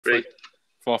3.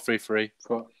 4-3-3.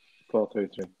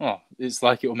 4-3-3. Oh, it's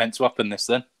like it was meant to happen. This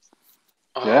then.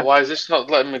 Oh, Yeah. Why is this not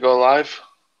letting me go live?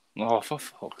 Oh, for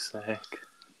fuck's sake!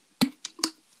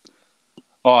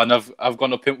 Oh, and I've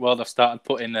gone up in world. I've started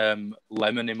putting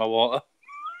lemon in my water.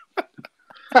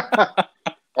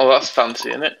 Oh, that's fancy,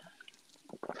 isn't it?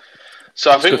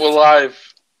 So I think good. we're live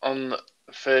on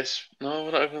Face. No,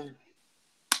 we're not even.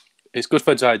 It's good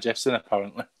for digestion,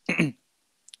 apparently.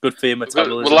 Good for your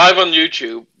metabolism. We're live on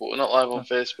YouTube, but we're not live on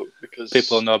Facebook because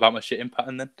people will know about my shitting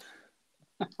pattern then.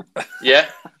 Yeah.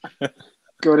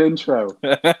 Good intro.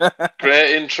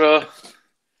 Great intro.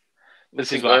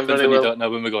 This is what happens when you don't know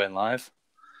when we're going live.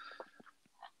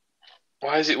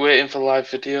 Why is it waiting for live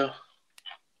video?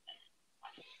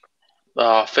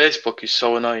 Oh, Facebook is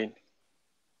so annoying.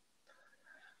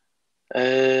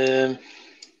 Oh,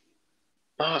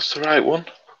 it's the right one.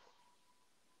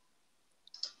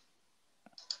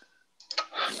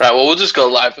 Right, well, we'll just go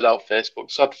live without Facebook.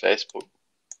 Sod Facebook.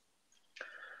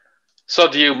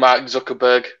 Sod you, Mark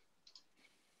Zuckerberg.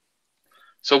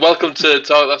 So welcome to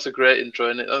Talk. That's a great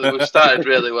intro, isn't it? We've started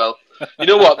really well. You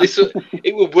know what?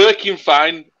 It was working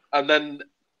fine, and then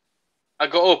I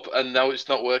got up, and now it's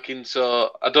not working,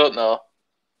 so I don't know.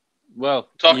 Well,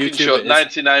 Talking YouTube short,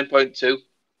 99.2.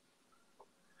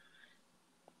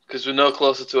 Because we're no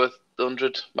closer to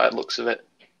 100 by the looks of it.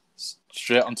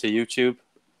 Straight onto YouTube.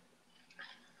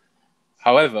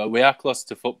 However, we are close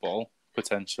to football,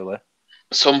 potentially.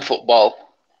 Some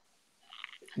football.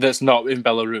 That's not in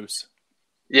Belarus.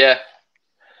 Yeah.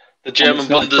 The German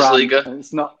Bundesliga.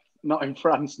 It's not in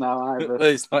France now either.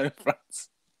 It's not in France.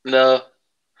 No.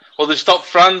 Well, they've stopped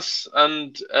France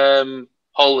and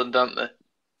Holland, haven't they?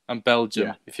 And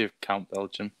Belgium, if you count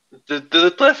Belgium. Do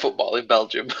they play football in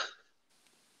Belgium?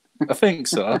 I think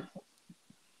so.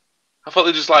 I thought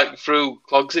they just like threw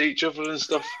clogs at each other and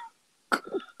stuff.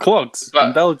 Clogs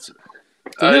in Belgium.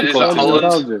 Is that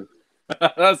Holland?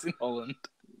 That's in Holland.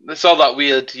 It's all that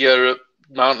weird Europe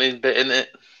mountain bit, isn't it?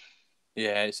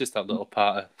 Yeah, it's just that little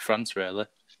part of France, really.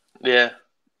 Yeah.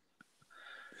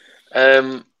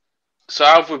 So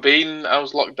how have we been?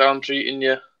 How's lockdown treating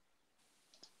you?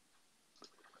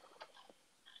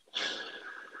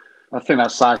 I think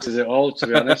that cites it all, to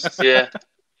be honest. Yeah.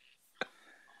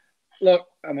 Look,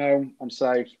 I'm home. I'm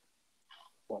safe.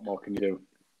 What more can you do?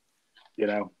 You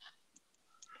know,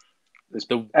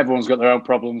 everyone's got their own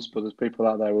problems, but there's people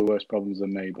out there with worse problems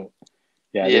than me. But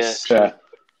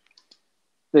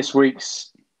this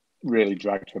week's really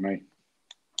dragged for me.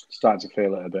 Starting to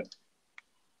feel it a bit.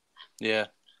 Yeah,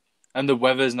 and the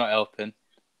weather's not helping.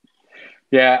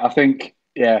 Yeah, I think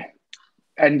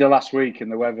end of last week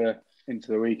and the weather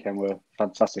into the weekend were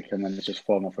fantastic, and then it's just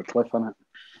fallen off a cliff, hasn't it?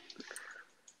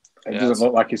 It doesn't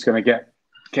look like it's going to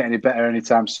get any better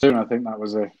anytime soon. I think that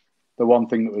was the one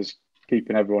thing that was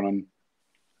keeping everyone on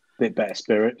a bit better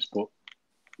spirits. But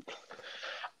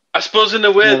I suppose in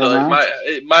a way, though,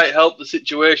 it might help the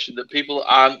situation that people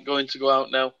aren't going to go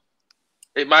out now.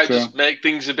 It might just make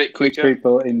things a bit quicker. Keep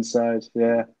people inside,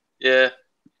 yeah. Yeah.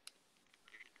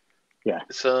 Yeah.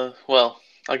 So, well,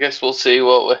 I guess we'll see,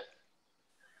 won't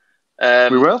we?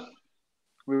 We will.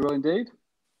 We will indeed.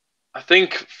 I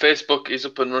think Facebook is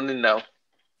up and running now.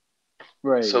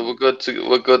 Right. So we're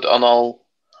good on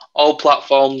all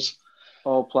platforms.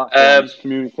 All platforms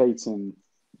communicating.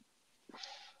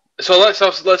 So let's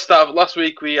start. Last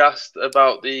week we asked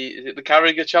about the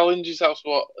Carragher challenge. Is that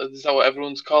what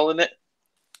everyone's calling it?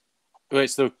 Well,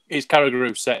 it's Carragher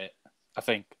who set it, I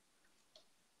think.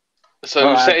 So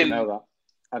I didn't know that.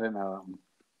 I didn't know that one.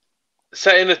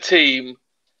 Setting a team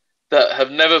that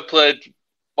have never played,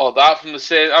 or that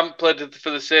haven't played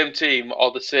for the same team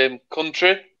or the same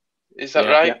country. Is that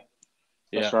right?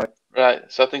 Yeah. That's right.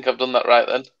 Right. So I think I've done that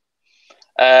right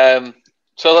then.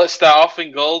 So let's start off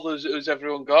in goal. Who's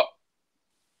everyone got?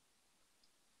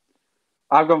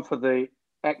 I've gone for the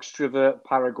extrovert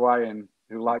Paraguayan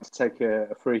who likes to take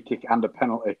a free kick and a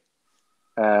penalty.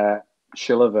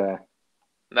 Chilavert.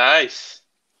 Nice.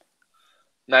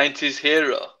 90s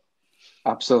hero.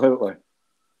 Absolutely.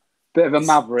 Bit of a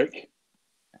maverick.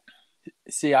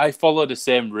 See, I follow the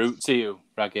same route to you,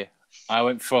 Raggy. I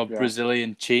went for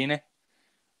Brazilian Chini.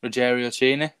 Rogerio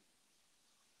Chini.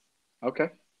 Okay.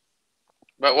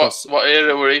 But what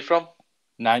era were he from?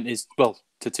 90s, well,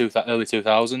 to early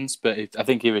 2000s, but I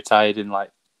think he retired in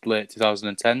like late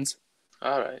 2010s.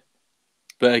 All right.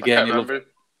 But again,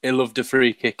 he loved the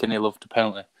free kick and he loved the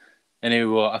penalty. And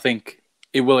I think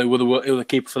he was the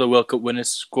keeper for the World Cup winners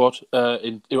squad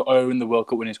in the World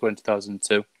Cup winners squad in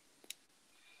 2002.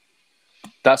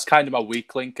 That's kind of my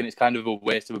weak link, and it's kind of a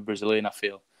waste of a Brazilian, I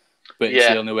feel. But it's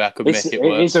the only way I could make it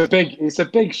work. It's a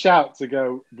big shout to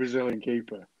go Brazilian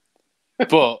keeper.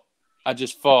 But I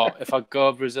just thought if I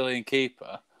go Brazilian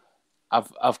keeper,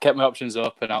 I've kept my options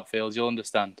open outfield. You'll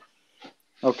understand.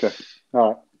 Okay. All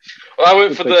right. Well, I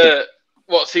went for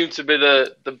what seemed to be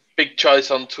the big choice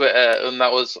on Twitter, and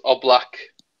that was Oblak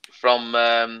from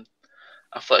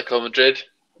Atletico Madrid.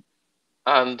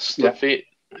 And is he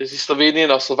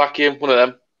Slovenian or Slovakian? One of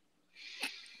them.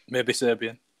 Maybe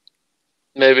Serbian.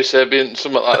 Maybe Serbian,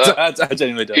 something like that. I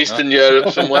genuinely don't Eastern know.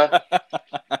 Europe somewhere.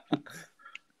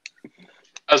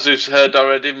 As we've heard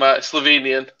already, my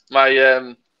Slovenian,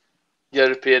 my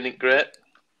European ain't great.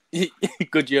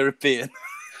 Good European.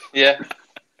 Yeah.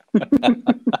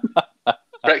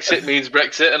 Brexit means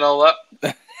Brexit and all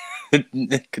that.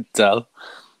 I could tell.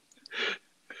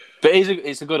 But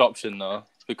it's a good option though,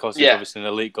 because he's obviously an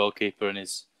elite goalkeeper and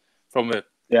he's from a...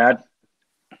 Yeah,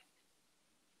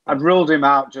 I'd ruled him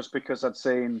out just because I'd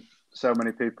seen so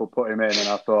many people put him in, and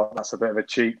I thought that's a bit of a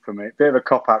cheat for me. Bit of a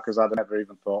cop-out because I'd never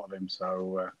even thought of him.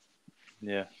 So,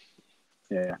 yeah,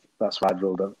 that's why I'd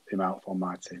ruled him out for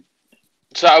my team.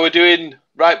 So are we doing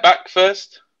right back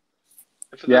first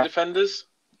for the defenders?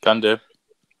 Can do.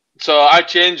 So I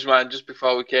changed mine just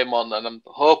before we came on, and I'm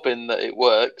hoping that it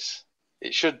works.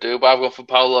 It should do, but I've gone for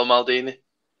Paolo Maldini.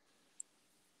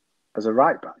 As a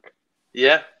right back?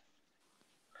 Yeah.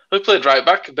 We played right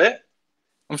back a bit.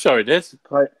 I'm sure he did.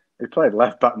 He played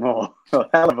left back more. A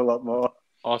hell of a lot more.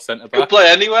 Or centre back. Could play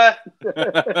anywhere.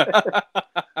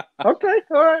 Okay,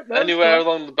 all right. Anywhere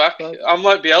along the back. I'm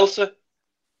like Bielsa.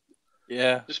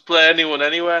 Yeah. Just play anyone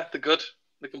anywhere. They're good.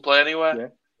 They can play anywhere. Yeah.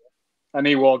 And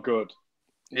he was good.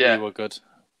 Yeah. He was good.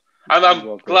 And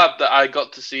I'm glad that I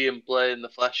got to see him play in the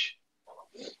flesh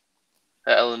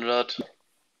at Ellen Road.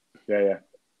 Yeah.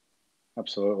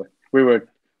 Absolutely. We were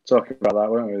talking about that,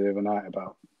 weren't we, the other night,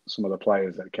 about some of the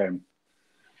players that came.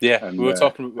 Yeah, we were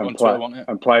talking on Twitter, wasn't it?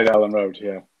 And played Ellen Road,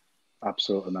 yeah.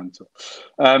 Absolutely mental.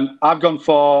 I've gone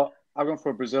for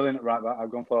a Brazilian at right back. I've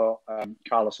gone for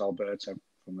Carlos Alberto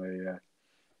from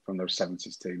those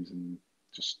 70s teams, and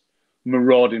just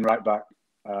marauding right back.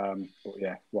 But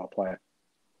yeah, what a player.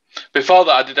 Before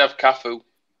that, I did have Cafu,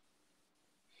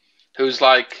 who's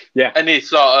like any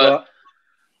sort of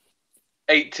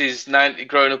 80s, 90s,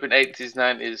 growing up in 80s,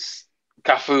 90s.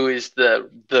 Cafu is the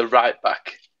right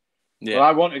back. Yeah. Well,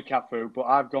 I wanted Cafu, but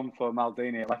I've gone for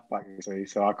Maldini at left back, you see,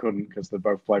 so I couldn't because they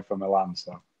both played for Milan.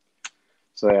 So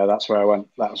yeah, that's where I went.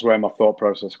 That's where my thought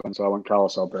process went. So I went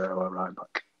Carlos Alberto at right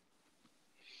back.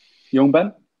 Young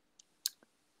Ben?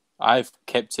 I've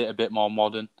kept it a bit more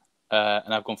modern,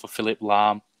 and I've gone for Philipp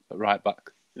Lahm at right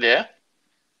back. Yeah.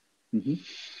 Mm-hmm.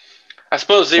 I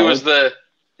suppose he's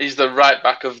the right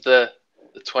back of the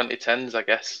 2010s, I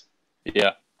guess.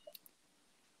 Yeah.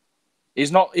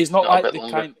 He's not like the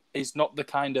kind. He's not the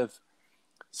kind of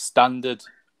standard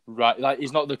right. Like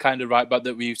he's not the kind of right back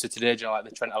that we used to today. You know, like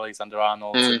the Trent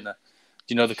Alexander-Arnold's and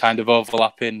the kind of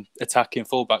overlapping attacking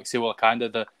fullbacks. Who are kind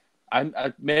of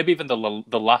maybe even the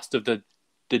last of the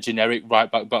generic right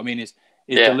back. But I mean, his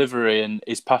delivery and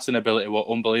his passing ability were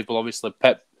unbelievable. Obviously,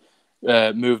 Pep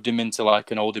moved him into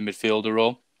like an holding midfielder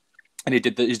role, and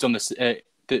he's done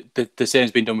the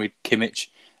same's been done with Kimmich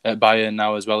at Bayern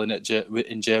now as well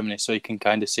in Germany, so you can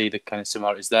kind of see the kind of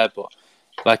similarities there. But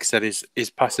like I said, his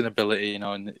passing ability,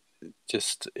 and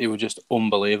it was just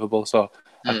unbelievable. So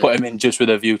I put him in just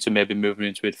with a view to maybe moving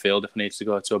into midfield if I need to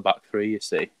go to a back three. You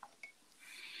see,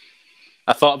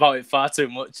 I thought about it far too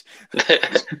much.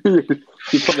 You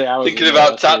put the hours thinking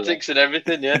about tactics and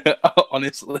everything, yeah.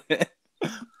 Honestly.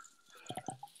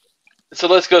 So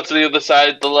let's go to the other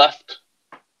side, the left.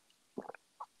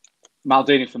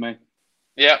 Maldini for me.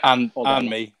 Yeah, and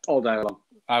me all day long.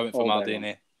 I went for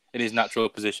Maldini in his natural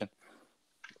position.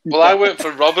 Well, I went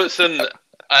for Robertson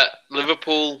at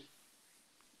Liverpool.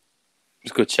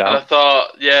 It's a good shout. And I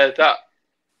thought, that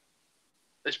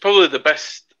is probably the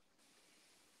best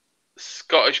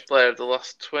Scottish player of the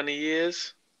last 20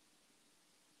 years.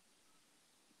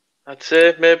 I'd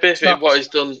say maybe what he's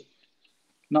done.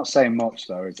 Not saying much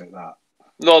though, is it that?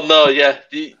 No, yeah.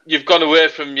 You've gone away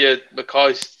from your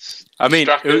McCoysts. I mean,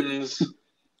 Strackens.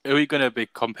 Are we going to be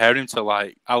comparing to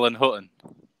like Alan Hutton?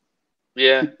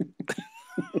 Yeah.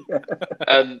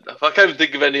 And I can't even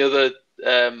think of any other.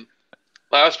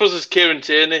 I suppose there's Kieran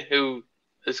Tierney, who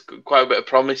has quite a bit of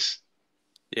promise.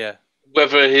 Yeah.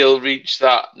 Whether he'll reach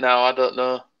that now, I don't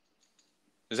know.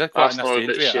 Is that quite a nasty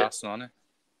injury at Arsenal, isn't it?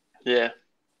 Yeah.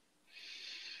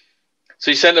 So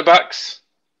your centre backs?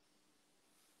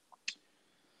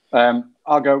 I'll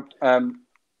go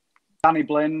Danny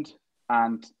Blind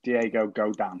and Diego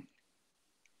Godin.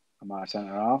 Am my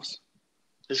centre halves?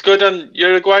 Is Godin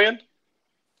Uruguayan?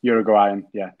 Uruguayan,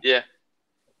 yeah. Yeah.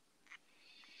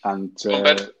 And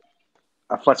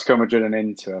Atletico Madrid and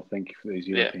Inter, I think, for these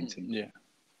European teams. Yeah.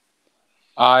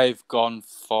 I've gone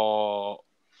for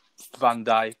Van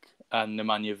Dijk and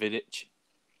Nemanja Vidic.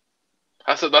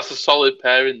 That's a solid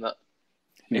pairing, that.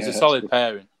 It's a solid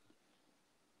pairing.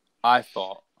 I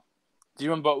thought. Do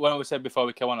you remember when we said before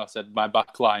we came on, I said my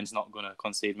back line's not going to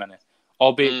concede many.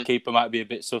 Albeit keeper might be a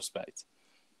bit suspect.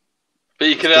 But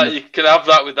you can have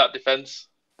that with that defence.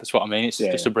 That's what I mean. It's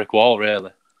just a brick wall,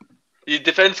 really. Your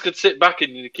defence could sit back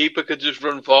and your keeper could just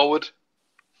run forward.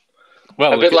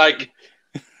 Well, a bit like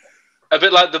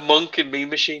the monk in Mean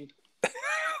Machine.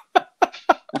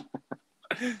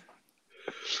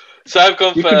 So I've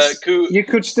gone you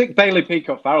could stick Bailey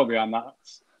Peacock Farrell behind that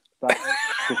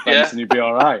defence and you'd be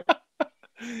all right.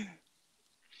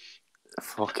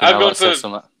 I've gone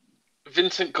for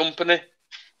Vincent Kompany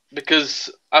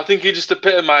because I think he just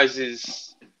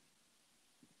epitomises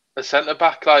a centre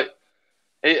back. Like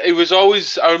it was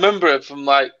always. I remember it from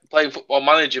like playing Football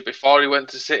Manager before he went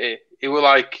to City. He was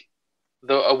like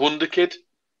a wonder kid,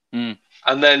 and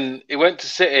then he went to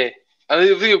City, and I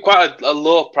think it was quite a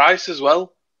low price as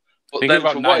well. But then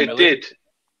from what he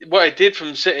did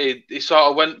from City, he sort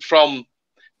of went from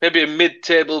maybe a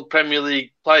mid-table Premier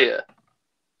League player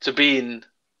to being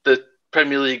the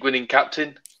Premier League winning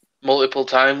captain multiple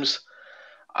times.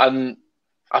 And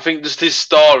I think just his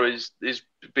story is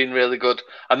been really good.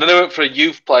 And then I went for a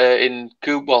youth player in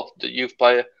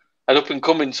an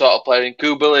up-and-coming sort of player in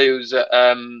Kubali, who's at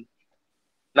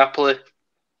Napoli,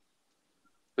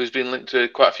 who's been linked to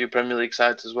quite a few Premier League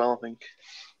sides as well, I think.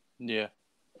 Yeah.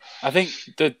 I think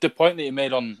the point that you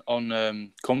made on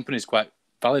Kompany is quite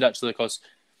valid, actually, because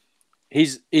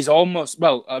he's almost...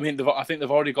 Well, I mean, I think they've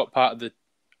already got part of the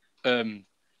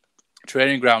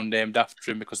training ground named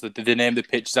after him because they named the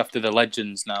pitches after the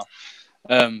legends now.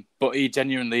 But he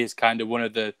genuinely is kind of one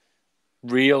of the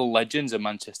real legends of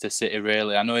Manchester City,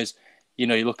 really. I know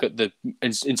you look at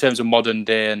in terms of modern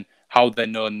day and how they're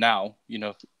known now,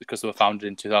 because they were founded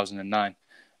in 2009.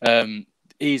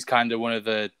 He's kind of one of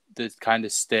the kind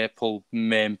of staple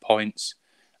main points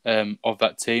of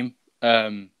that team.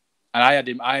 And I had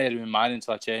him in mind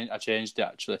until I changed it,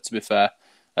 actually, to be fair.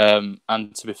 And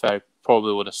to be fair,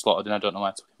 probably would have slotted in. I don't know why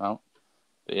I took him out.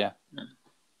 But yeah.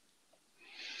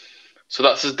 So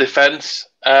that's his defence.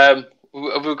 Have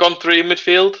we gone 3 in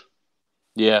midfield?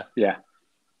 Yeah. Yeah.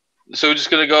 So we're just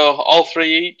going to go all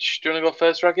 3 each. Do you want to go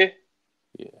first, Raggy?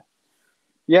 Yeah.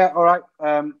 Yeah, all right.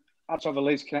 I'd have the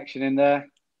Leeds connection in there.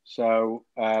 So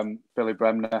Billy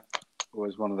Bremner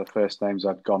was one of the first names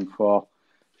I'd gone for.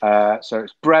 So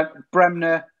it's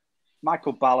Bremner,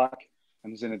 Michael Ballack,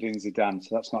 and Zinedine Zidane.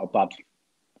 So that's not a bad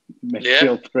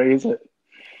midfield 3, is it?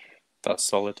 That's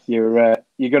solid. You're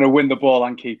going to win the ball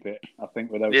and keep it, I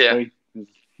think, with those 3. There's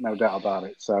no doubt about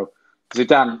it. So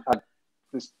Zidane,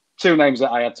 there's 2 names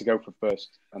that I had to go for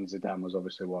first, and Zidane was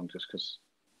obviously one, just because,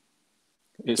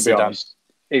 to be honest,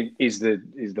 he's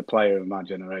the player of my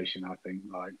generation, I think.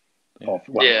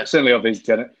 Certainly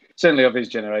of his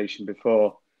generation.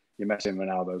 Before you Messi and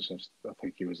Ronaldo's, I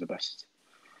think he was the best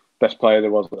player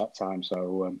there was at that time.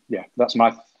 So that's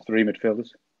my 3 midfielders.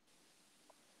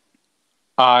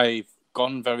 I've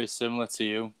gone very similar to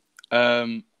you.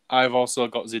 I've also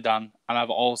got Zidane, and I've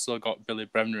also got Billy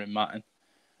Bremner in mine.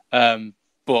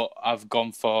 But I've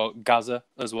gone for Gaza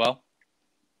as well.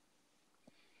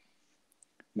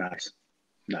 Nice.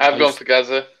 I've gone for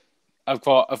Gaza. I've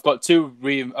got I've got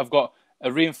a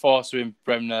reinforcer in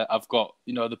Bremner. I've got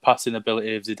the passing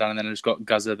ability of Zidane, and then I've just got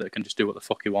Gaza that can just do what the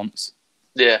fuck he wants.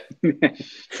 Yeah.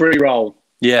 Free roll.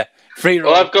 Yeah, free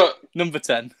roll. Well, I've got number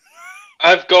 10.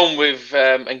 I've gone with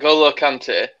N'Golo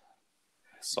Kante.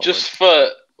 Solid. Just for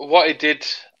what he did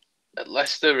at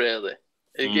Leicester, really.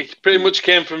 He pretty much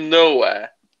came from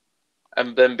nowhere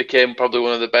and then became probably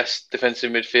one of the best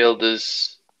defensive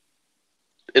midfielders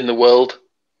in the world.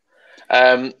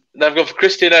 Then I've gone for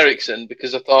Christian Eriksen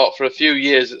because I thought for a few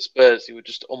years at Spurs he was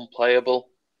just unplayable.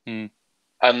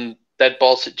 And dead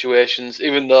ball situations,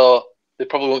 even though they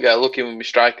probably won't get a look in with my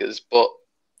strikers. But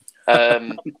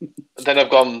then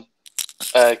I've gone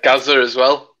Gaza as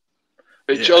well,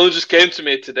 which only just came to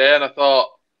me today, and I thought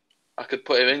I could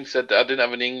put him in. Said I didn't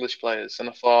have any English players, and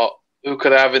I thought, who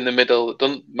could I have in the middle that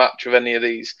doesn't match with any of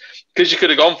these? Because you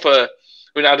could have gone for,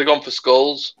 I'd have gone for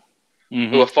Scholes,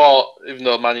 who I thought, even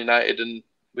though Man United and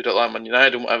we don't like Man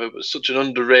United and whatever, but such an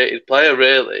underrated player,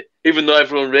 really. Even though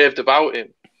everyone raved about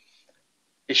him,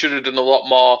 he should have done a lot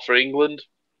more for England.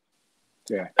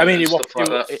 Yeah, I mean, he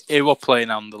was playing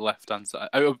on the left-hand side.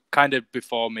 Kind of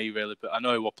before me, really, but I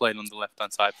know he was playing on the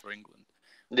left-hand side for England.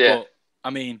 Yeah. But, I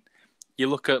mean, you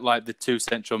look at, like, the 2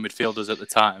 central midfielders at the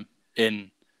time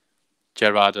in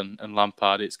Gerrard and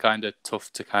Lampard, it's kind of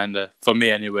tough to for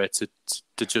me anyway, to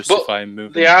justify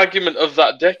moving. The argument of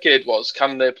that decade was,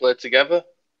 can they play together?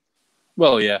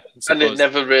 Well, yeah. And it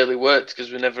never really worked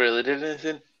because we never really did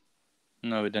anything.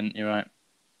 No, we didn't, you're right.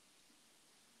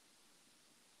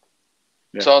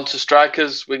 Yeah. So on to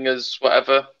strikers, wingers,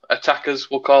 whatever, attackers,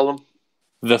 we'll call them.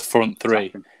 The front three.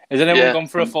 Attacking. Has anyone gone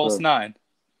for a false nine?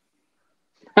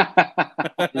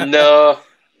 No.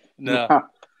 No.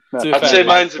 I'd say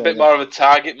mine's a bit more of a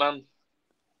target man.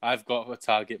 I've got a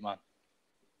target man.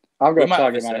 I've got a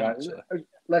target man.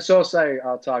 Let's all say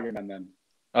our target man then.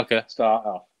 Okay. Start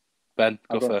off. Ben,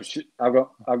 go first. I'll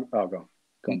go. Come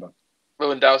on, Ben.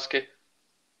 Lewandowski.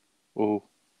 Ooh.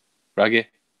 Raggy.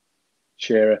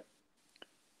 Shearer.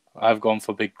 I've gone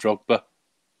for Big Drogba.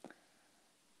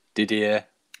 Didier.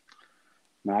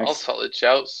 Nice. All solid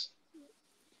shouts.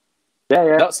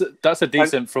 Yeah. That's a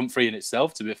decent front three in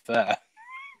itself, to be fair.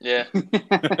 Yeah.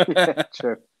 Yeah,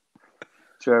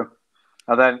 true.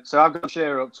 And then, so I've got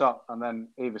Shearer up top, and then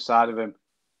either side of him,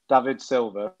 David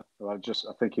Silva, who I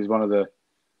think he's one of the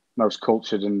most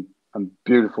cultured and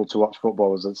beautiful to watch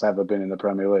footballers that's ever been in the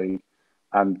Premier League,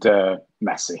 and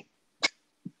Messi.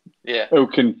 Yeah.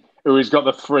 Who has got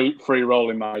the free role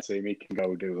in my team. He can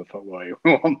go do the football he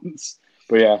wants.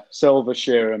 But yeah, Silva,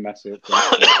 Shearer, and Messi up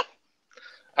front.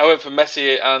 I went for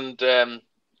Messi and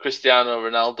Cristiano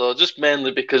Ronaldo, just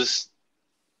mainly because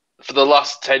for the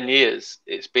last 10 years,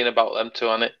 it's been about them two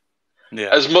on it. Yeah.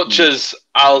 As much as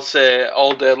I'll say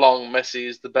all day long, Messi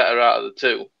is the better out of the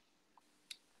two,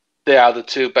 they are the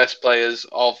two best players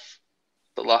of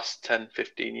the last 10,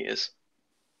 15 years.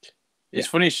 It's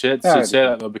funny shit to say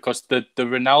that, though, because the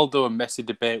Ronaldo and Messi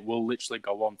debate will literally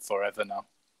go on forever now.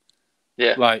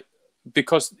 Yeah. Like,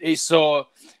 because it's so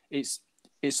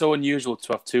unusual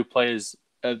to have two players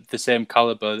of the same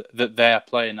caliber that they are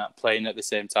playing at the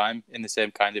same time in the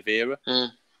same kind of era.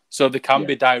 So they can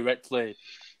be directly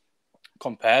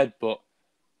compared, but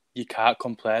you can't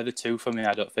compare the two for me,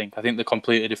 I don't think. I think they're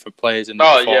completely different players. And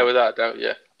without doubt,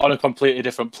 yeah. On a completely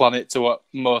different planet to what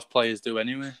most players do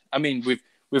anyway. I mean,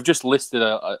 we've just listed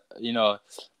 11,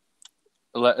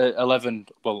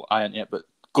 well, I ain't yet, but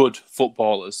good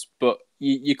footballers. But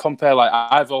you compare, like,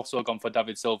 I've also gone for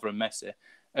David Silva and Messi.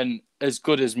 And as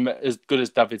good as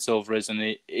David Silva is, and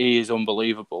he is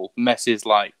unbelievable, Messi's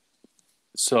like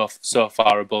so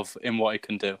far above in what he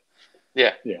can do.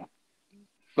 Yeah.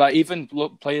 Like, even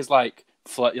players like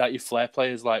your flair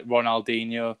players like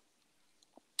Ronaldinho,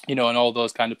 and all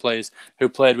those kind of players who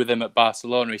played with him at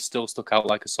Barcelona, he still stuck out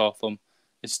like a sore thumb.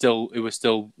 He was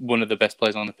still one of the best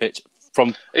players on the pitch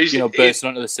from bursting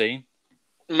onto the scene.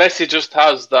 Messi just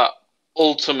has that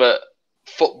ultimate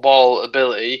football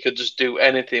ability. He could just do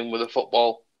anything with a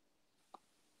football.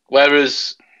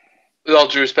 Whereas, with all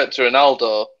due respect to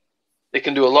Ronaldo, he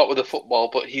can do a lot with a football,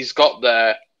 but he's got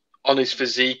there on his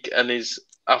physique and his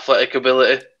athletic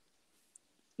ability.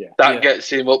 That gets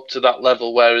him up to that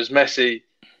level. Whereas Messi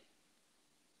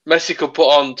could put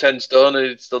on 10 stone and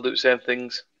he'd still do the same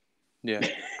things. Yeah.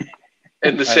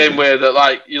 In the same way that,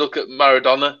 like, you look at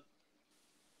Maradona,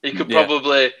 he could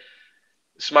probably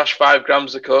smash 5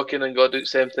 grams of coke in and go do the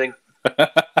same thing.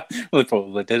 Well, he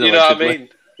probably did. You know what I mean?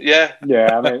 Yeah.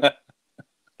 Yeah, I mean,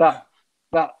 that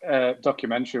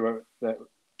documentary that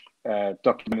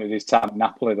documented his time at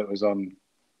Napoli that was on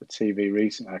the TV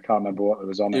recently. I can't remember what it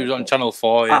was on. It was on Channel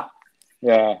 4, yeah.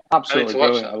 Yeah, absolutely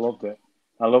brilliant. I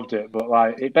loved it. But,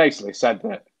 like, it basically said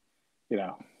that,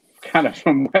 kind of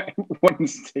from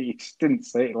Wednesday, he didn't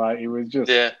see it. Like, he was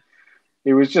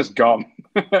just gone.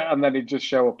 And then he'd just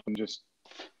show up and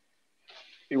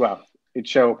he'd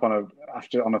show up on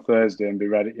a Thursday and be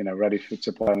ready, ready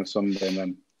to play on a Sunday,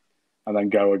 and then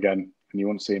go again, and you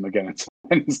won't see him again until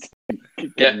Wednesday.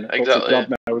 Yeah, exactly.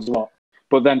 God knows what.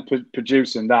 But then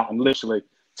producing that and literally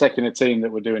taking a team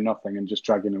that were doing nothing and just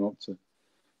dragging them up to,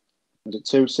 was it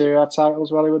 2 Serie A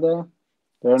titles while he was there?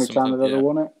 The only time they've ever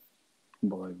won it.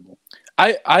 Unbelievable.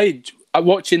 I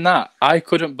watching that, I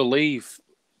couldn't believe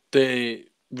the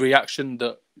reaction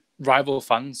that rival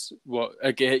fans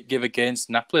give against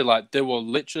Napoli. Like, they were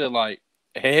literally like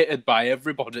hated by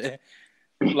everybody,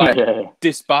 like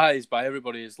despised by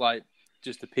everybody. Is like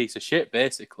just a piece of shit,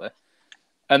 basically.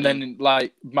 And then,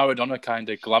 like, Maradona kind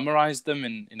of glamorized them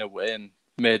in a way and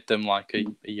made them like a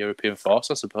European force,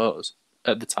 I suppose,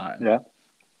 at the time. Yeah.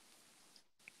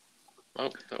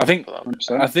 I think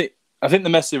the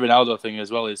Messi Ronaldo thing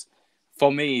as well is, for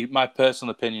me, my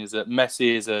personal opinion is that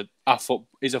Messi is a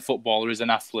footballer, is an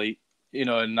athlete,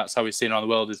 and that's how he's seen around the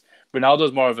world. Is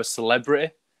Ronaldo's more of a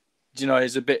celebrity,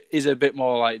 he's a bit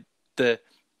more like the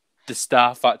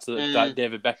star factor that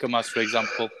David Beckham has, for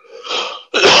example.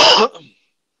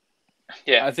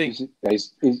 Yeah, I think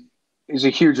he's a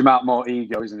huge amount more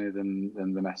ego, isn't he,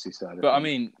 than the Messi side. But I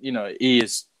mean, he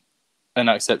is an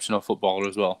exceptional footballer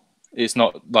as well. It's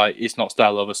not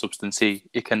style over substance. He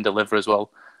can deliver as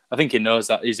well. I think he knows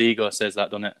that. His ego says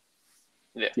that, doesn't it?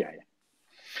 Yeah.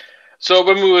 So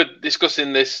when we were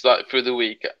discussing this through the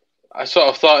week, I sort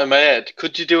of thought in my head,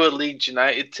 could you do a Leeds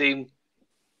United team?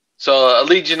 So a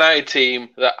Leeds United team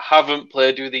that haven't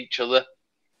played with each other.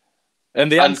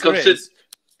 And the answer is,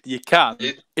 you can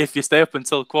if you stay up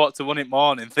until 1:45 in the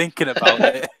morning thinking about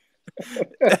it.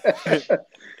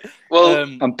 Well,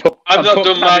 I've not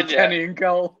done mine yet. In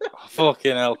goal. Oh,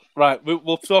 fucking hell! Right,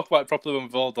 we'll talk about it properly when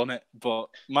we've all done it. But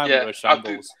mine were a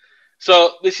shambles.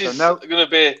 So this is going to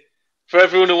be for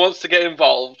everyone who wants to get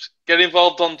involved. Get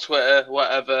involved on Twitter,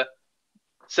 whatever.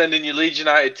 Send in your Leeds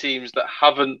United teams that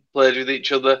haven't played with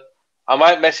each other. I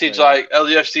might message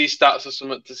LUFC stats or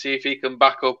something to see if he can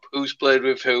back up who's played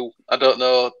with who. I don't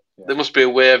know. Yeah. There must be a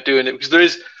way of doing it because there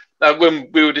is. When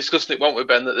we were discussing it, weren't we,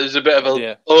 Ben? That there's a bit of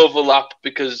an overlap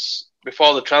because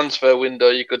before the transfer window,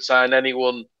 you could sign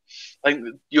anyone. I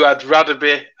think you had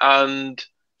Radaby and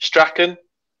Strachan,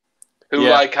 who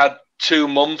had 2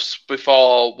 months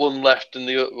before one left and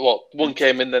one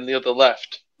came in, then the other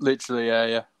left. Literally,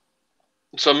 yeah.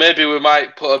 So maybe we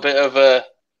might put a bit of a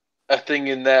thing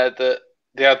in there that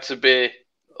they had to be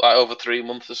over 3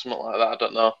 months or something like that. I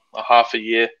don't know, or half a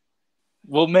year.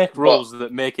 We'll make rules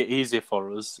that make it easier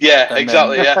for us. Yeah,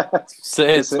 exactly. Yeah,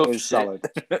 say tough shit. Solid.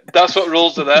 That's what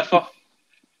rules are there for.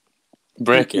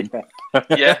 Breaking.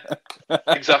 Yeah,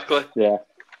 exactly. Yeah.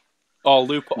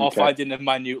 Or finding a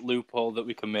minute loophole that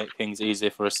we can make things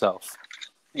easier for ourselves.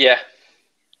 Yeah.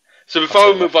 So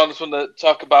before we move on, I just want to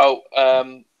talk about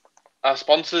our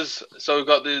sponsors. So we've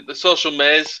got the Social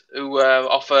Maze, who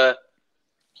offer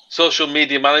social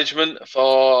media management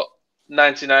for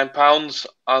 £99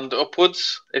 and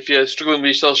upwards. If you're struggling with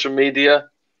your social media,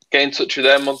 get in touch with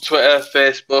them on Twitter,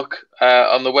 Facebook,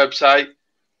 on the website,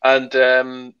 and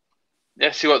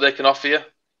see what they can offer you.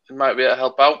 It might be able to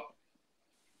help out.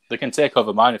 They can take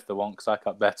over mine if they want, because I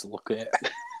can't bear to look at it.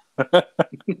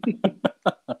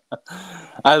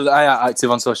 I ain't active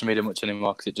on social media much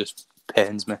anymore because it just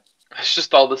pains me. It's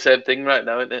just all the same thing right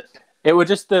now, isn't it? It was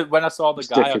just when I saw the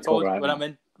guy. I told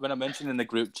when I mentioned in the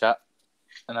group chat,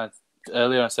 and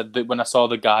earlier I said that when I saw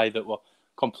the guy that were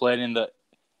complaining that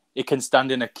he can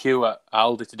stand in a queue at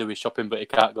Aldi to do his shopping, but he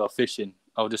can't go fishing.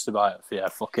 I was just about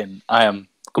I am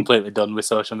completely done with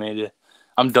social media.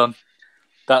 I'm done.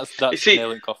 That's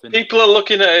nailing coffin. People are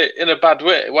looking at it in a bad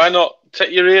way. Why not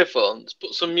take your earphones,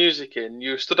 put some music in?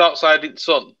 You stood outside in the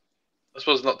sun. I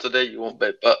suppose not today you won't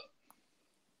be, but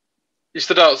you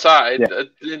stood outside.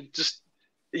 Yeah.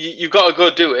 You've got to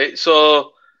go do it.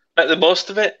 So make the most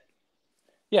of it.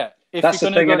 Yeah, that's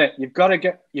the thing, isn't it? You've got to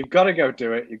go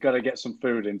do it. You've got to get some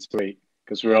food in to eat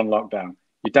because we're on lockdown.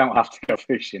 You don't have to go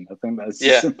fishing. I think that's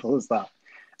as simple as that.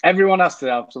 Everyone has to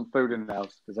have some food in the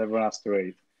house because everyone has to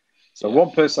eat. So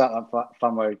one person out of that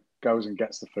family goes and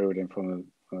gets the food in from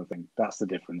the thing. That's the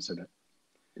difference in it.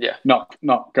 Yeah.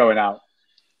 Not going out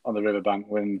on the riverbank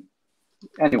when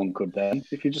anyone could then.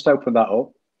 If you just open that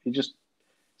up, it's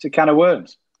a can of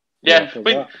worms. Yeah,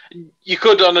 you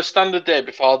could on a standard day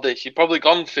before this, you've probably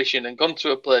gone fishing and gone to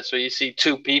a place where you see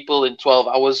 2 people in 12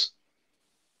 hours.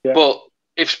 Yeah. But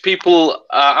if people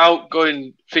are out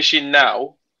going fishing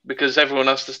now, because everyone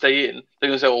has to stay in, they're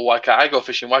going to say, well, why can't I go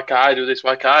fishing? Why can't I do this?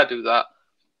 Why can't I do that?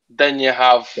 Then you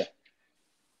have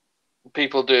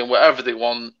people doing whatever they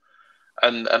want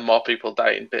and more people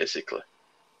dying, basically.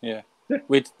 Yeah.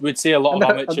 We'd see a lot of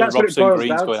amateur Robson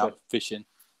Greens going out fishing.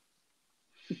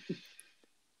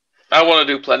 I want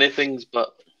to do plenty of things,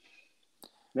 but...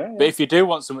 But if you do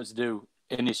want something to do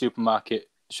in your supermarket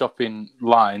shopping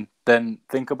line, then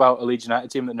think about a Leeds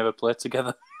United team that never played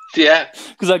together. Yeah.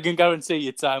 Because I can guarantee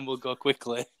your time will go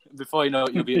quickly. Before you know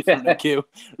it, you'll be in front of the queue,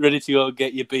 ready to go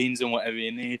get your beans and whatever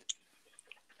you need.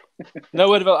 No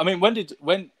word about. I mean, when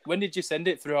did you send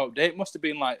it throughout day? It must have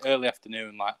been early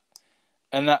afternoon,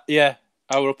 and that. Yeah,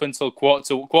 I was up until quarter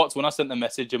to when I sent the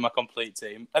message of my complete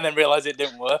team, and then realised it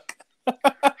didn't work.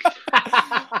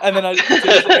 And then I did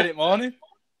it again morning.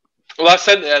 Well, I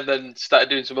sent it and then started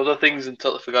doing some other things and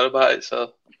totally forgot about it.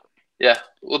 So, yeah,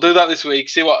 we'll do that this week.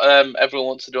 See what everyone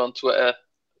wants to do on Twitter.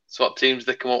 So what teams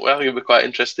they come up with. I think it'll be quite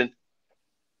interesting.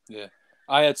 Yeah,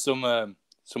 I had some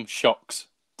shocks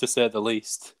to say the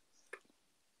least.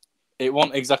 It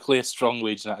wasn't exactly a strong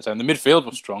Leeds United team. The midfield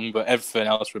was strong, but everything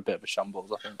else were a bit of a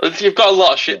shambles, I think. You've got a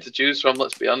lot of shit to choose from,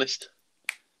 let's be honest.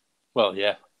 Well,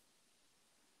 yeah.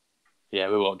 Yeah,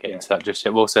 we won't get into that just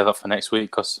yet. We'll save that for next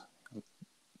week because,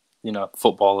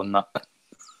 football and that.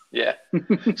 Yeah.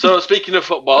 So speaking of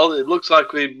football, it looks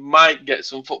like we might get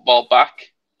some football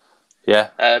back. Yeah.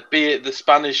 Be it the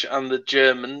Spanish and the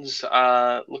Germans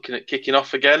are looking at kicking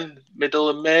off again, middle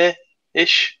of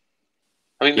May-ish.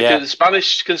 I think the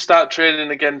Spanish can start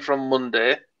training again from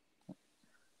Monday.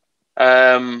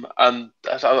 And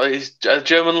is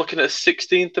German looking at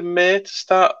 16th of May to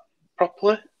start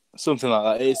properly? Something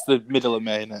like that. It's the middle of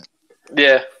May, isn't it?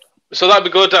 Yeah. So that'd be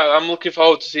good. I'm looking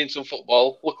forward to seeing some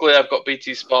football. Luckily, I've got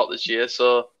BT Sport this year,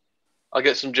 so I'll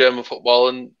get some German football.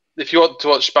 And if you want to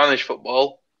watch Spanish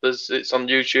football, it's on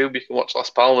YouTube. You can watch Las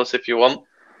Palmas if you want.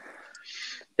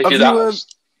 If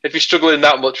you're struggling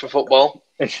that much for football.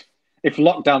 If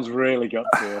lockdown's really got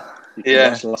to you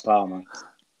can watch Las Palmas.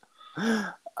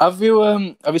 Have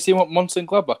you seen what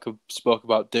Mönchengladbach have spoke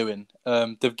about doing?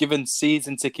 They've given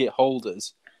season ticket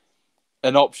holders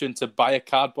an option to buy a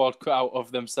cardboard cutout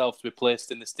of themselves to be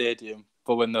placed in the stadium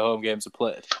for when the home games are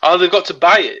played. Oh, they've got to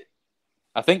buy it?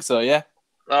 I think so, yeah.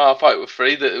 Oh, I thought it was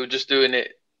free, that they were just doing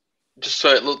it just so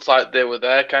it looked like they were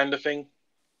there kind of thing.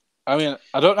 I mean,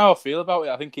 I don't know how I feel about it.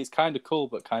 I think it's kind of cool,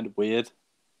 but kind of weird.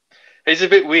 It's a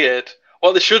bit weird.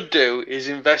 What they should do is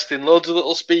invest in loads of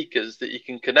little speakers that you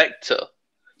can connect to.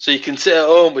 So you can sit at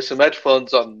home with some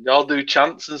headphones on. Y'all do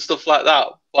chants and stuff like that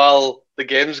while the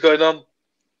game's going on.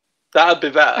 That'd be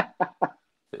better.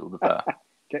 It would be better.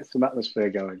 Get some atmosphere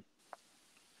going.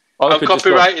 I'm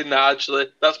copywriting that, actually.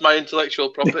 That's my intellectual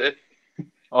property.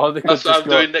 That's what I'm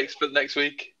doing next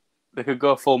week. They could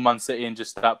go full Man City and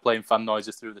just start playing fan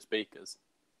noises through the speakers.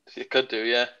 You could do,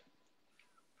 yeah.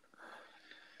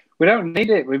 We don't need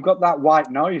it. We've got that white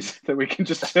noise that we can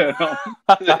just turn on.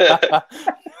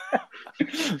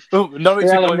 Norwich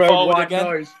are going forward again.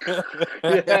 Noise.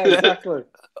 Yeah, exactly.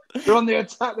 They're on the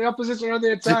attack. The opposition are on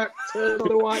the attack. Turn on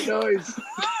the white noise.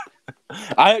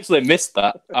 I actually missed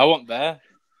that. I wasn't there.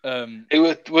 It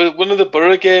was one of the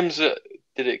Borough games that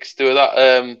did it. Cause there was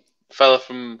that fella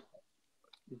from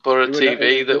Borough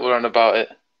TV that were on about it.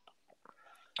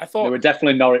 I thought they were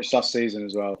definitely Norwich last season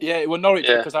as well. Yeah, it was Norwich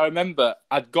because I remember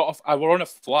I'd got off. I were on a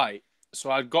flight, so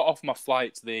I got off my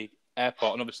flight to the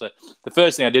airport, and obviously the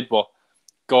first thing I did was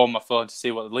go on my phone to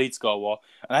see what the Leeds score was,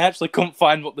 and I actually couldn't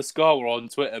find what the score were on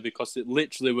Twitter because it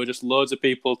literally were just loads of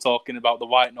people talking about the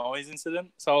white noise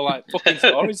incident. So I was like, fucking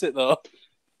score is it though?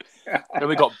 And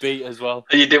we got beat as well.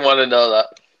 You didn't want to know that.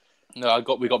 No,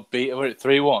 we got beat. We're at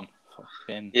 3-1.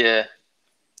 Yeah.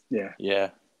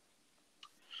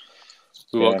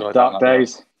 We won't go dark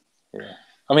days. Yeah.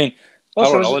 I mean,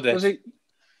 also, on holiday. Was it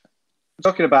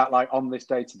talking about like on this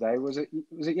day today? Was it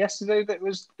yesterday that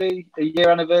was a year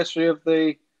anniversary of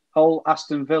the whole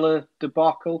Aston Villa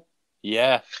debacle?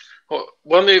 Yeah.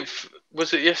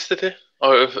 Was it yesterday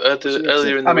or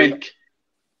earlier in the week?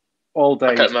 All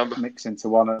days mix into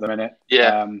one at the minute.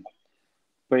 Yeah.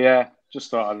 But yeah,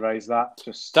 just thought I'd raise that.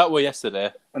 That was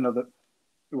yesterday. It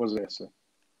was yesterday.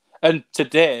 And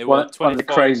today, one of the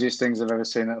craziest things I've ever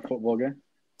seen at a football game.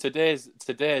 Today is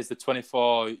the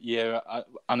 24-year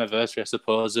anniversary, I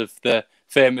suppose, of the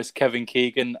famous Kevin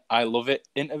Keegan "I Love It"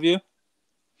 interview.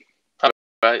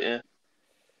 Right, yeah.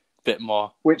 Bit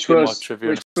more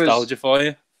trivia and nostalgia for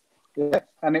you. Yeah,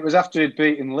 and it was after he'd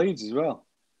beaten Leeds as well.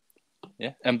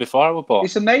 Yeah, and before I was born.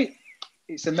 It's amazing.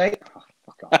 Oh,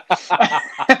 fuck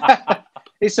off.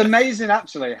 It's amazing,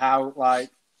 actually, how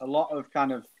like a lot of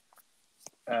kind of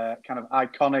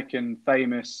iconic and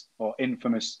famous or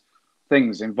infamous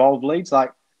things involve Leeds.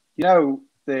 Like, you know,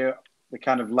 the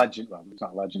kind of legend. Well, it's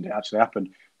not a legend. It actually happened.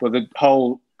 But the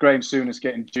whole Graham Souness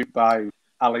getting duped by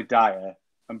Ali Dyer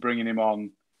and bringing him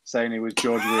on, saying he was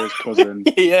George Weah's cousin.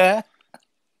 Yeah.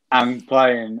 And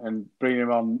playing and bringing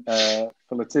him on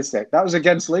for Letitia. That was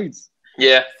against Leeds.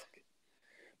 Yeah.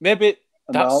 Maybe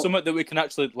that's something that we can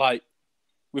actually, like,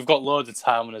 we've got loads of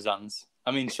time on his hands.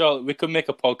 I mean, sure, we could make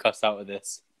a podcast out of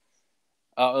this.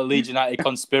 A Leeds United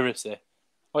conspiracy.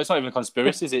 Well, it's not even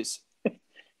conspiracies, it's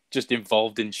just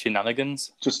involved in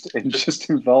shenanigans. Just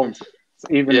involved.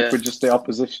 Even if we're just the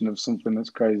opposition of something that's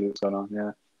crazy that's going on,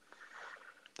 yeah.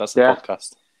 That's the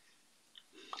podcast.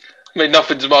 I mean,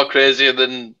 nothing's more crazier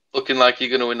than looking like you're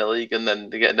going to win a league and then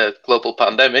getting a global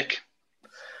pandemic.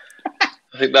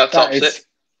 I think that tops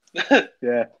it.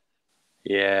 Yeah.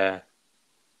 Yeah.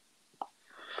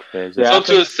 Crazy. So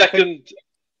to a second...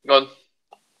 Go on.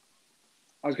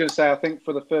 I was going to say, I think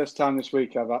for the first time this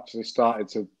week, I've actually started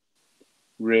to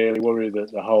really worry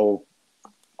that the whole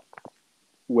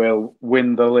will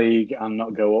win the league and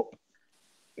not go up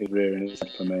is rearing its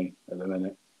head for me at the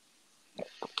minute.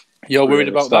 You're worried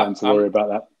about that? To worry about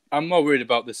that. I'm more worried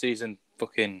about the season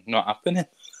fucking not happening.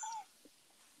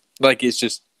 Like, it's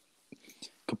just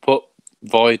kaput,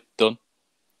 void, done.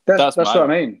 That's what I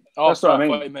mean. Oh, That's sorry,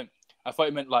 what I mean. I thought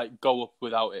you meant like go up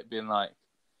without it being like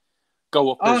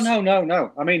go up. Oh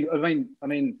no. I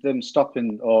mean them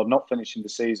stopping or not finishing the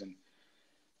season,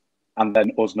 and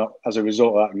then us not as a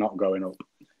result of that not going up.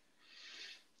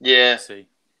 Yeah.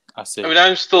 I see. I mean,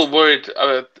 I'm still worried.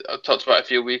 I talked about it a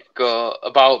few weeks ago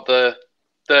about the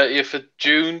 30th of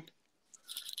June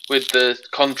with the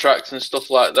contracts and stuff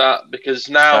like that, because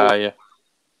now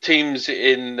teams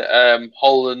in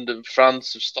Holland and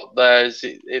France have stopped theirs.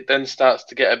 It then starts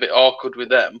to get a bit awkward with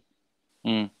them.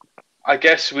 Mm. I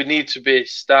guess we need to be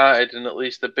started and at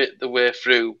least a bit the way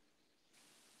through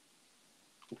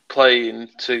playing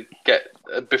to get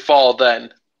before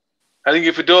then. I think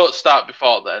if we don't start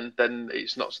before then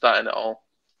it's not starting at all.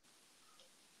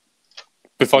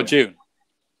 Before June?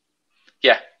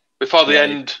 Yeah, before the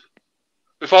end,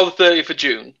 before the 30th of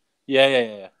June.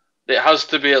 Yeah. It has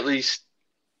to be at least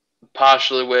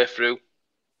partially way through.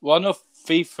 Well, I know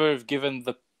FIFA have given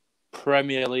the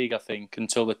Premier League, I think,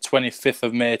 until the 25th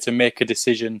of May to make a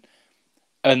decision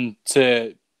and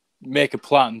to make a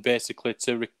plan, basically,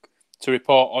 to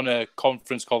report on a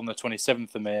conference call on the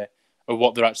 27th of May of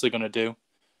what they're actually going to do.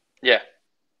 Yeah.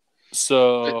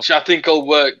 So, which I think will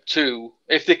work too.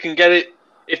 If they can get it,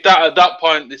 if that at that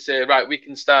point they say, right, we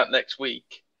can start next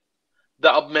week,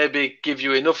 that'll maybe give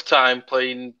you enough time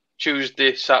playing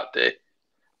Tuesday, Saturday,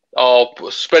 or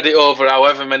spread it over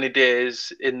however many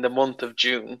days in the month of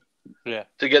June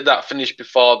to get that finished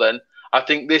before then. I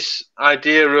think this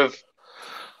idea of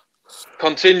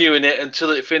continuing it until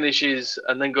it finishes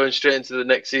and then going straight into the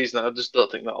next season, I just don't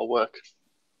think that'll work.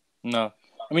 No.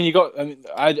 I mean,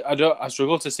 I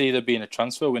struggle to see there being a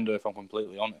transfer window, if I'm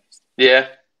completely honest. Yeah.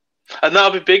 And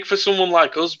that'll be big for someone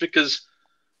like us because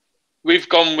we've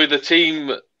gone with a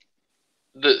team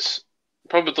that's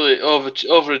probably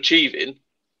overachieving.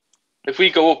 If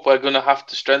we go up, we're going to have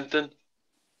to strengthen.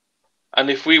 And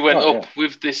if we went up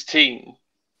with this team,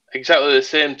 exactly the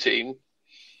same team,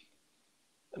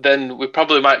 then we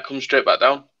probably might come straight back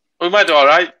down. We might do all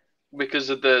right because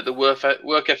of the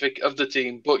work ethic of the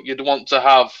team, but you'd want to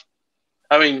have...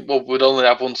 I mean, we'd only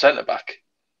have one centre-back.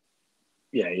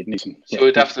 Yeah, you'd need some... So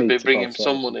we'd have to be bringing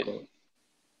someone in.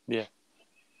 Yeah.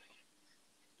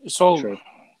 It's all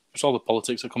the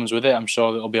politics that comes with it. I'm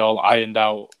sure it'll be all ironed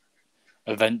out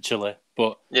eventually.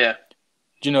 But,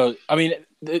 you know, I mean,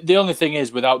 the only thing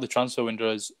is, without the transfer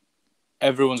window, is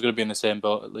everyone's going to be in the same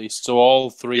boat at least. So all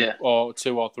three or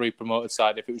two or three promoted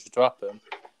side, if it was to happen,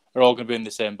 are all going to be in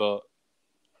the same boat.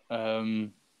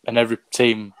 And every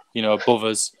team, you know, above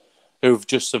us who've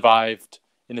just survived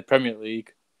in the Premier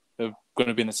League are going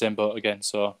to be in the same boat again.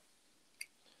 So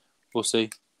we'll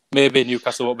see. Maybe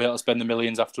Newcastle won't be able to spend the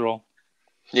millions after all.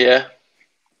 Yeah.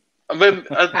 I mean,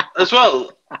 as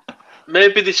well,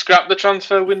 maybe they scrap the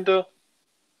transfer window.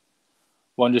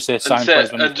 Won't just say sign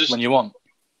players when you want.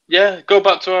 Yeah, go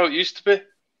back to how it used to be. I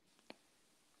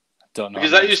don't know.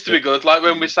 Because that used to be good. Like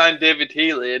when we signed David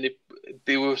Healy and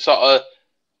there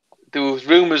was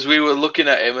rumours we were looking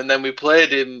at him and then we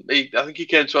played him. I think he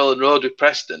came to Ellen Road with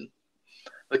Preston.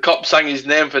 The cop sang his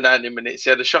name for 90 minutes. He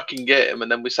had a shocking game and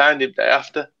then we signed him day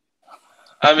after.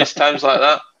 I miss times like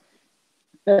that.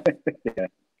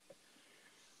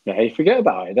 Yeah, you forget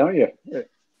about it, don't you?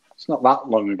 It's not that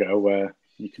long ago where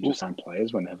you could just sign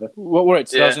players whenever. What were it,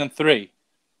 2003?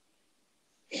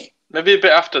 Maybe a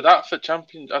bit after that for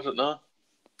Champions. I don't know.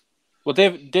 Well,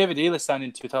 David Healy signed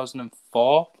in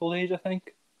 2004 for Leeds, I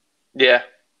think. Yeah.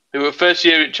 It was first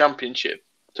year in Championship.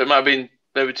 So it might have been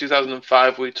maybe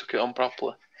 2005 we took it on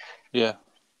properly. Yeah.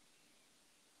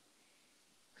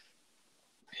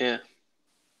 Yeah.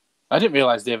 I didn't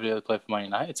realise David Healy played for Man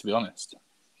United, to be honest.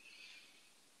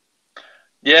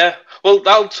 Yeah. Well,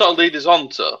 that'll sort of lead us on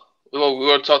to... Well, we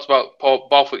were talking about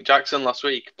Borthwick Jackson last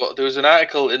week, but there was an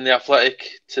article in The Athletic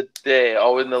today,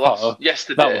 or in the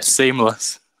yesterday. That was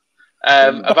seamless.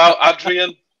 About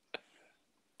Adrian.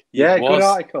 Yeah, good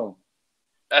article.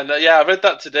 And I read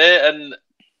that today, and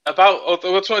I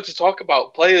just wanted to talk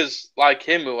about players like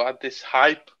him who had this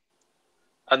hype,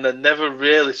 and then never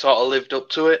really sort of lived up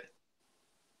to it.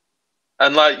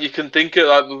 And like you can think of,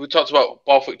 like we talked about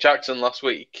Borthwick Jackson last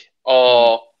week,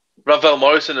 or Ravel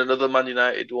Morrison, another Man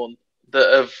United one,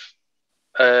 that have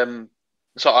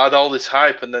sort of had all this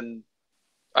hype and then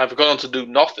have gone on to do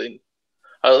nothing.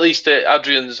 At least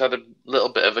Adrian's had a little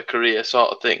bit of a career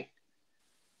sort of thing.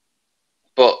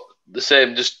 But the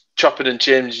same, just chopping and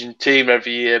changing team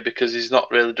every year because he's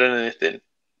not really done anything.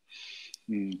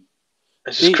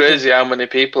 It's just crazy how many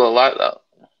people are like that.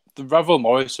 The Ravel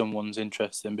Morrison one's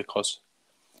interesting because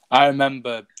I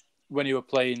remember when he were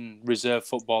playing reserve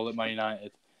football at Man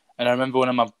United, and I remember one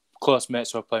of my close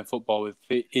mates who are playing football with.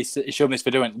 He showed me this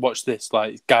video and watch this.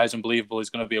 Like, guy's unbelievable. He's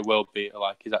going to be a world beater.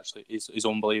 Like, he's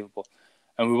unbelievable.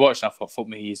 And we watched and I thought, fuck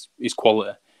me, he's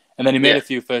quality. And then he made a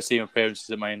few first team appearances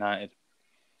at Man United.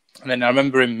 And then I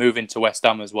remember him moving to West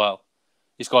Ham as well.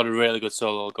 He scored a really good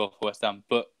solo goal for West Ham.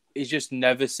 But he just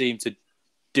never seemed to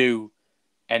do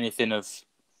anything of,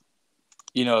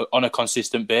 on a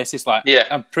consistent basis. Like,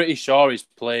 I'm pretty sure he's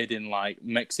played in, like,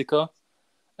 Mexico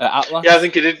at Atlas. Yeah, I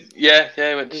think he did. Yeah,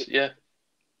 he went,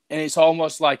 And it's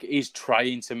almost like he's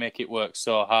trying to make it work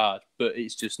so hard, but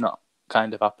it's just not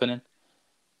kind of happening.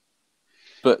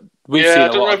 But we've seen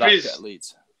a lot of that at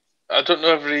Leeds. I don't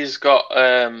know if he's got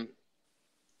a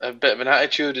bit of an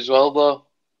attitude as well, though.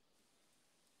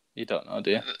 You don't know,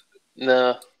 do you?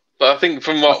 No. But I think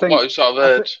from what we've sort of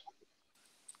heard...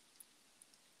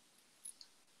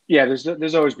 Yeah,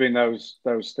 there's always been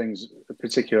those things,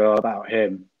 particular about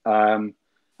him. I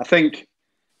think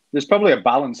there's probably a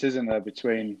balance, isn't there,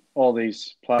 between all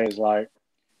these players? Like,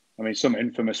 I mean, some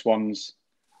infamous ones,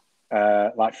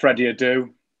 like Freddie Adu,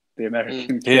 the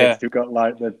American kid who got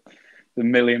like the £1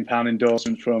 million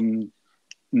endorsement from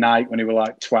Nike when he was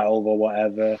like 12 or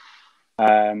whatever.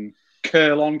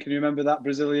 Curlon, can you remember that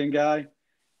Brazilian guy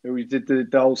who did the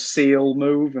whole seal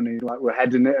move and he like were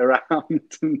heading it around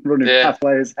and running past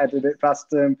players, headed it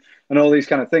past him, and all these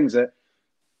kind of things that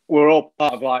were all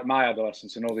part of like my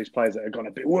adolescence, and all these players that are going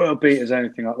to be world beaters,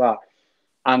 anything like that,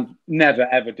 and never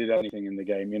ever did anything in the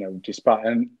game, despite,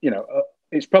 and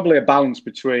it's probably a balance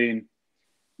between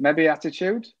maybe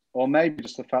attitude or maybe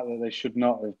just the fact that they should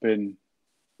not have been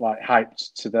like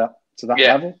hyped to that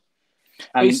level.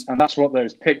 And that's what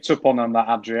those picked up on that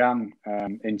Adrian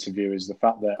interview, is the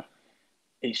fact that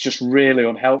it's just really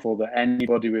unhelpful that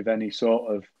anybody with any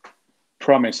sort of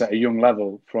promise at a young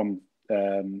level from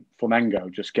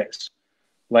Flamengo just gets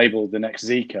labelled the next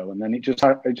Zico, and then it just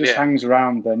hangs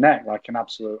around their neck like an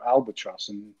absolute albatross,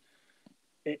 and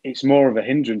it's more of a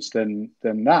hindrance than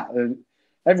that. And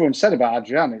everyone said about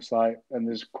Adrian, it's like, and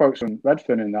there's quotes from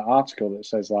Redfern in that article that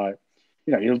says like,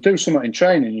 you'll do something in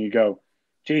training, and you go,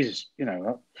 Jesus,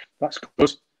 that's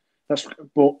good.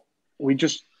 But we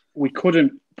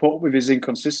couldn't put up with his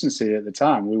inconsistency at the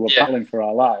time. We were battling for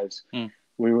our lives.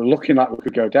 We were looking like we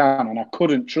could go down, and I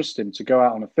couldn't trust him to go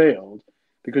out on a field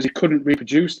because he couldn't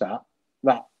reproduce that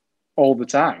all the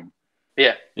time.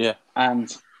 Yeah. And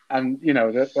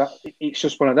that it's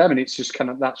just one of them, and it's just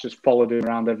that's just followed him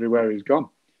around everywhere he's gone.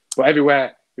 But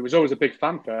everywhere, it was always a big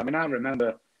fanfare. I mean, I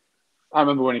remember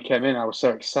when he came in, I was so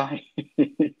excited.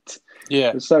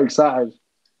 I was so excited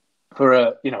for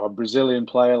a Brazilian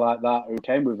player like that who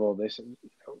came with all this,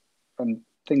 and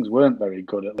things weren't very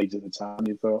good at Leeds at the time.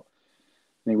 You thought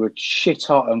they were shit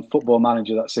hot on Football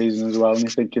Manager that season as well, and you're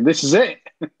thinking, this is it.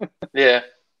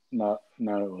 No,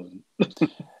 it wasn't.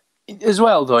 As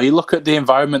well, though, you look at the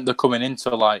environment they're coming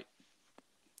into. Like,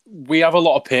 we have a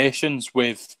lot of patience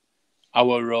with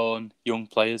our own young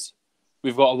players.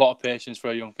 We've got a lot of patience for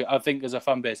our young people. I think as a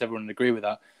fan base, everyone would agree with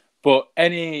that. But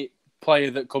any player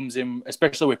that comes in,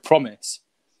 especially with promise,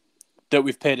 that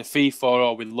we've paid a fee for,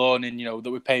 or with loaning,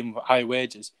 that we're paying high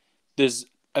wages, there's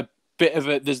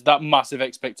there's that massive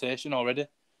expectation already.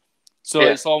 So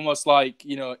it's almost like,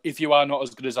 if you are not as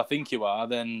good as I think you are,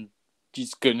 then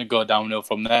it's going to go downhill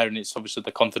from there. And it's obviously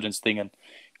the confidence thing and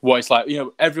what it's like.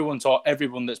 Everyone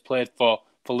that's played for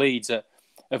Leeds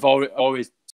have always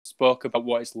spoke about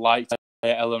what it's like to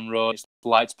play at Ellen Road, it's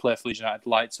like to play for Leeds United,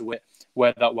 like to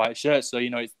wear that white shirt. So,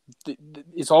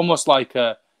 it's almost like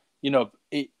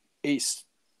it's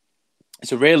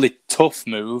a really tough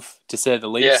move, to say the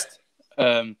least.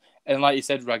 And like you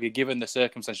said, Raggy, given the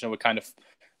circumstances,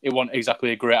 it wasn't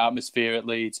exactly a great atmosphere at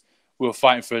Leeds. We were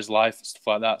fighting for his life and stuff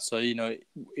like that. So,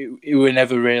 we were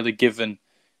never really given,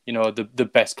 the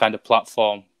best kind of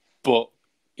platform. But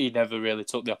he never really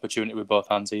took the opportunity with both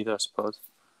hands either, I suppose.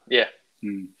 Yeah.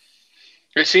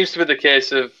 It seems to be the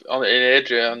case in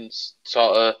Adrian's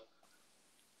sort of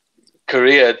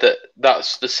career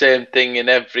that's the same thing in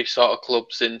every sort of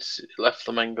club since he left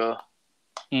Flamengo.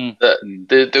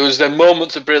 There was their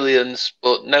moments of brilliance,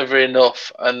 but never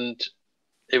enough, and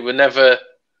it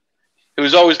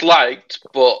was always liked,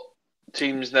 but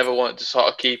teams never wanted to sort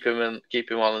of keep him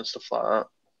on and stuff like that.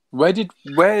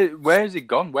 Where has he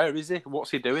gone? Where is he?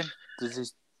 What's he doing?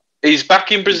 He's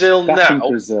back in Brazil now. In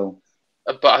Brazil.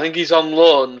 But I think he's on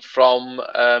loan from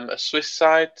a Swiss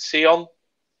side, Sion,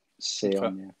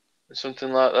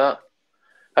 something like that.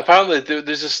 Apparently,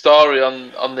 there's a story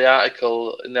on the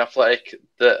article in the Athletic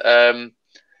that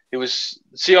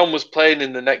Sion was playing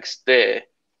in the next day,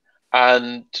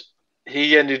 and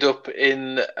he ended up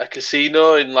in a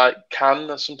casino in like Cannes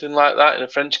or something like that, in a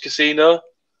French casino.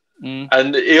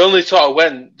 And he only sort of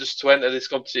went just to enter this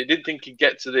competition. He didn't think he'd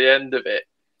get to the end of it.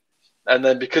 And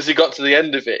then because he got to the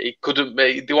end of it, he couldn't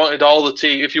make. They wanted all the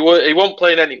team. He wasn't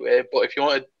playing anyway. But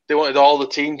they wanted all the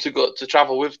team to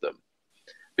travel with them.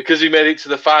 Because he made it to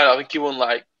the final, I think he won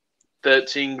like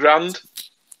 13 grand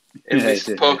in this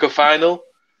poker final.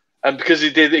 And because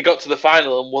he got to the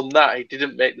final and won that, he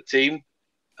didn't make the team.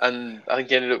 And I think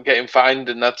he ended up getting fined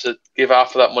and had to give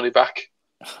half of that money back.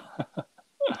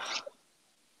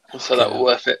 So that was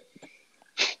worth it.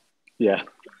 Yeah.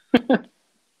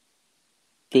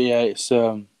 But yeah, it's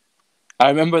I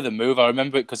remember the move. I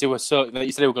remember it because it was so. Like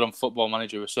you said, they were good on Football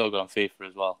Manager. We were so good on FIFA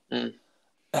as well. Mm.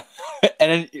 And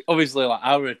then obviously, like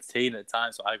I was a teen at the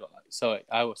time, so I got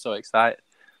I was so excited.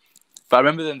 But I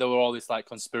remember then there were all this like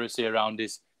conspiracy around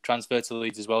his transfer to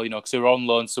Leeds as well. You know, because they were on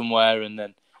loan somewhere and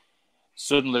then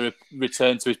suddenly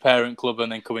returned to his parent club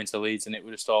and then coming to Leeds, and it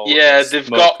was just all they've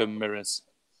got and mirrors.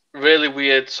 Really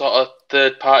weird sort of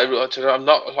third party.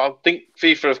 I think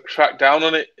FIFA have cracked down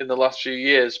on it in the last few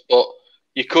years, but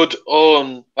you could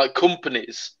own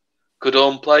companies could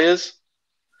own players.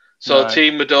 So a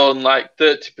team would own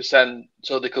 30%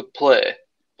 so they could play,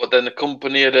 but then the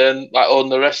company would own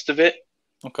the rest of it.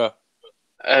 Okay.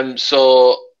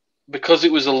 So because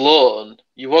it was a loan,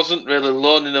 you wasn't really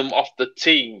loaning them off the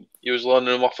team. You was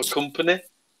loaning them off a company.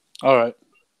 All right.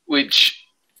 Which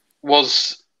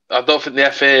was. I don't think the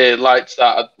FA liked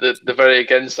that. They're very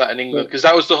against that in England because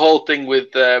that was the whole thing with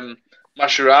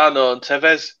Mascherano and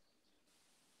Tevez.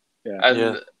 Yeah.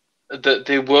 And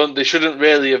that they shouldn't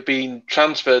really have been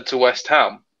transferred to West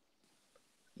Ham,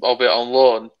 albeit on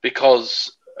loan,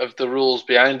 because of the rules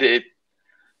behind it.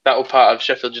 That was part of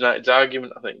Sheffield United's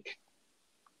argument, I think.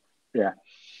 Yeah.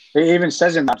 It even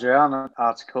says in that Gianna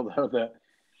article, though, that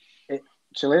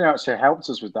Cellino actually helped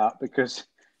us with that because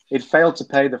he'd failed to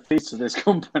pay the fees to this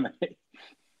company.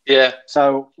 Yeah.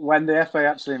 So when the FA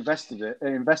actually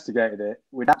investigated it,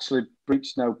 we'd actually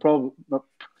breached no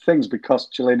things because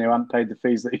Cellino hadn't paid the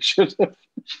fees that he should have.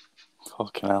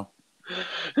 Fucking hell.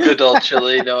 Good old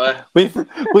Cellino, eh?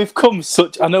 We've come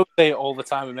such. I know we say it all the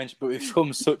time we mention, but we've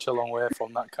come such a long way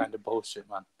from that kind of bullshit,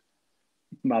 man.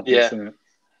 Madness, isn't it?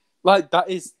 Like that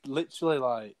is literally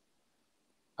like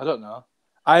I don't know.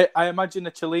 I imagine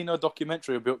a Cellino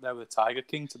documentary would be up there with the Tiger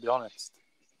King, to be honest.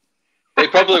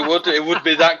 It probably would. It would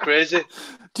be that crazy.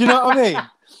 Do you know what I mean?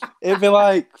 It'd be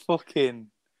like fucking.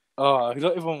 Oh, I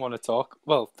don't even want to talk.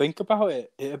 Well, think about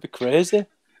it. It'd be crazy.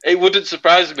 It wouldn't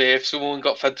surprise me if someone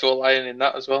got fed to a lion in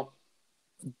that as well.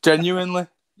 Genuinely.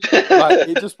 Like,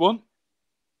 it just won't.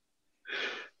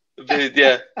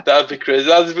 Yeah, that'd be crazy.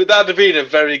 That'd have been a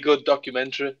very good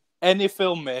documentary. Any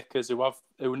filmmakers who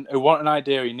want an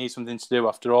idea, you need something to do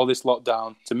after all this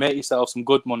lockdown to make yourself some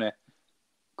good money,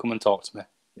 come and talk to me.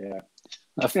 Yeah.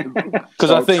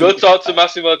 Because I think go talk to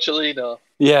Massimo Cellino.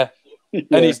 Yeah.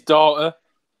 And his daughter.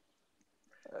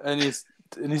 And his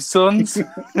sons.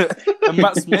 And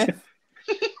Matt Smith.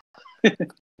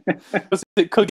 It could